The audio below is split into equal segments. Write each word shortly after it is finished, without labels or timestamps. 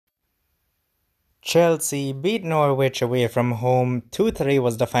Chelsea beat Norwich away from home. 2-3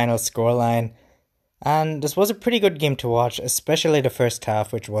 was the final scoreline. And this was a pretty good game to watch, especially the first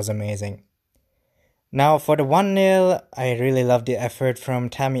half, which was amazing. Now, for the 1-0, I really loved the effort from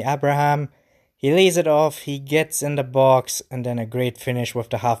Tammy Abraham. He lays it off, he gets in the box, and then a great finish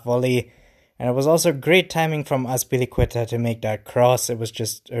with the half volley. And it was also great timing from Azpilicueta to make that cross. It was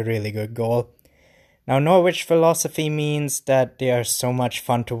just a really good goal. Now, Norwich philosophy means that they are so much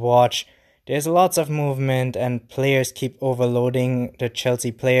fun to watch. There's lots of movement and players keep overloading the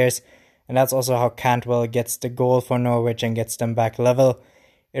Chelsea players. And that's also how Cantwell gets the goal for Norwich and gets them back level.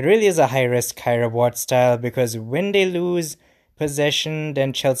 It really is a high risk, high reward style because when they lose possession,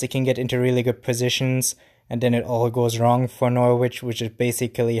 then Chelsea can get into really good positions and then it all goes wrong for Norwich, which is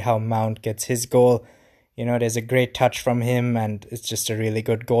basically how Mount gets his goal. You know, there's a great touch from him and it's just a really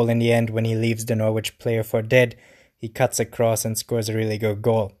good goal in the end when he leaves the Norwich player for dead. He cuts across and scores a really good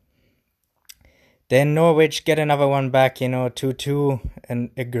goal. Then Norwich get another one back, 2-2,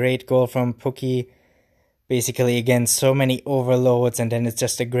 and a great goal from Pukki. Basically, again, so many overloads, and then it's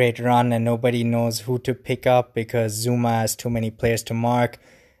just a great run, and nobody knows who to pick up because Zuma has too many players to mark.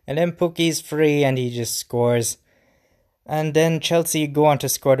 And then Pukki's free, and he just scores. And then Chelsea go on to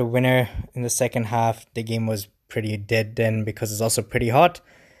score the winner in the second half. The game was pretty dead then because it's also pretty hot,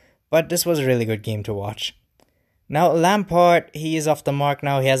 but this was a really good game to watch. Now, Lampard, he is off the mark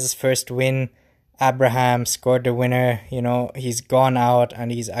now. He has his first win. Abraham scored the winner, he's gone out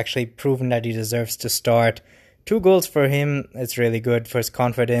and he's actually proven that he deserves to start. 2 goals for him, it's really good for his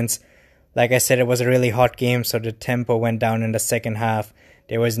confidence. Like I said, it was a really hot game, so the tempo went down in the second half.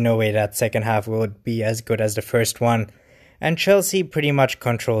 There was no way that second half would be as good as the first one. And Chelsea pretty much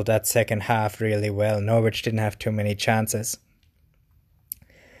controlled that second half really well. Norwich didn't have too many chances.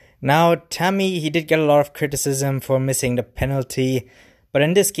 Now, Tammy, he did get a lot of criticism for missing the penalty. But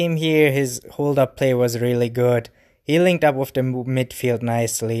in this game here, his hold-up play was really good. He linked up with the midfield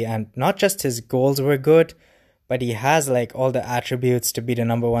nicely, and not just his goals were good, but he has all the attributes to be the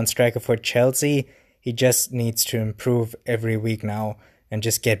number 1 striker for Chelsea. He just needs to improve every week now and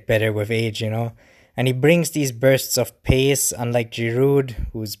just get better with age, And he brings these bursts of pace, unlike Giroud,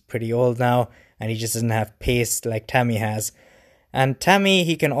 who's pretty old now, and he just doesn't have pace like Tammy has. And Tammy,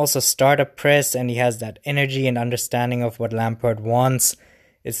 he can also start a press and he has that energy and understanding of what Lampard wants.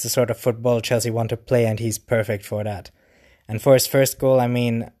 It's the sort of football Chelsea want to play and he's perfect for that. And for his first goal,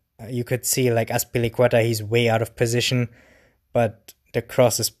 you could see Azpilicueta, he's way out of position, but the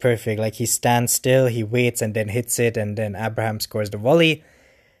cross is perfect. He stands still, he waits and then hits it and then Abraham scores the volley.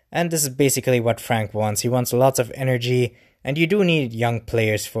 And this is basically what Frank wants. He wants lots of energy and you do need young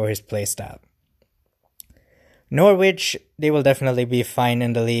players for his play style. Norwich, they will definitely be fine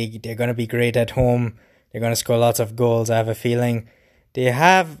in the league. They're going to be great at home. They're going to score lots of goals, I have a feeling. They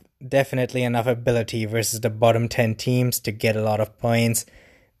have definitely enough ability versus the bottom 10 teams to get a lot of points.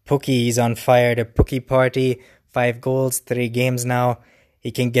 Pukki is on fire. The Pukki party, 5 goals, 3 games now.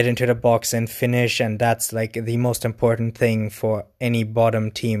 He can get into the box and finish, and that's the most important thing for any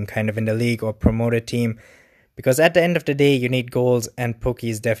bottom team kind of in the league or promoted team. Because at the end of the day, you need goals, and Pukki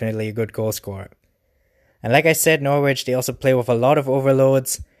is definitely a good goal scorer. And like I said, Norwich, they also play with a lot of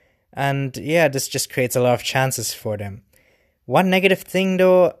overloads. And yeah, this just creates a lot of chances for them. One negative thing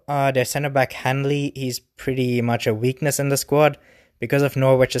though, their centre-back Hanley, he's pretty much a weakness in the squad. Because of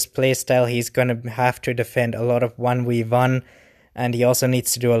Norwich's play style, he's going to have to defend a lot of 1v1. And he also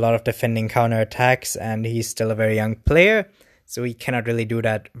needs to do a lot of defending counter-attacks. And he's still a very young player, so he cannot really do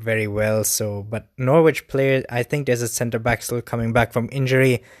that very well. But Norwich player, I think there's a centre-back still coming back from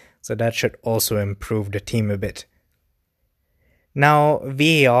injury. So that should also improve the team a bit. Now,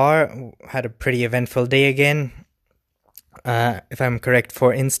 VAR had a pretty eventful day again. If I'm correct,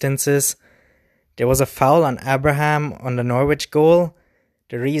 4 instances. There was a foul on Abraham on the Norwich goal.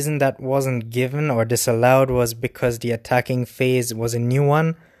 The reason that wasn't given or disallowed was because the attacking phase was a new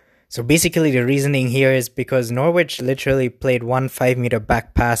one. So basically the reasoning here is because Norwich literally played 1 5-meter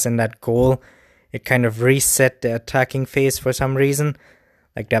back pass in that goal. It kind of reset the attacking phase for some reason.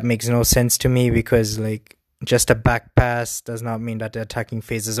 That makes no sense to me because, just a back pass does not mean that the attacking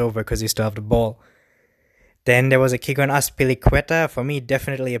phase is over because you still have the ball. Then there was a kick on Azpilicueta. For me,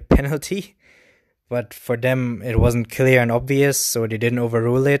 definitely a penalty. But for them, it wasn't clear and obvious, so they didn't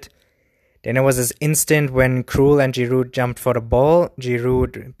overrule it. Then there was this instant when Krul and Giroud jumped for the ball.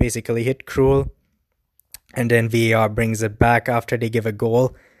 Giroud basically hit Krul. And then VAR brings it back after they give a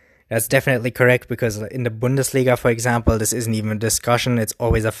goal. That's definitely correct because in the Bundesliga, for example, this isn't even a discussion. It's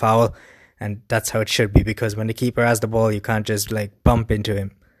always a foul. And that's how it should be because when the keeper has the ball, you can't just bump into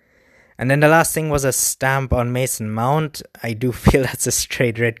him. And then the last thing was a stamp on Mason Mount. I do feel that's a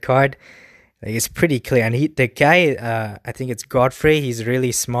straight red card. Like, it's pretty clear. And the guy, I think it's Godfrey, he's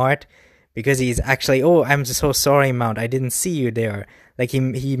really smart because he's actually, oh, I'm so sorry, Mount, I didn't see you there. Like,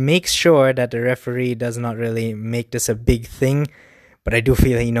 he makes sure that the referee does not really make this a big thing, but I do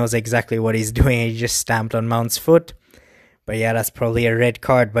feel he knows exactly what he's doing. He just stamped on Mount's foot. But yeah, that's probably a red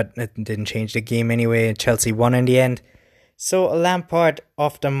card, but it didn't change the game anyway. Chelsea won in the end. So Lampard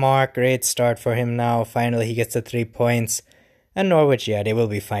off the mark, great start for him now. Finally, he gets the 3 points. And Norwich, yeah, they will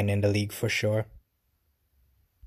be fine in the league for sure.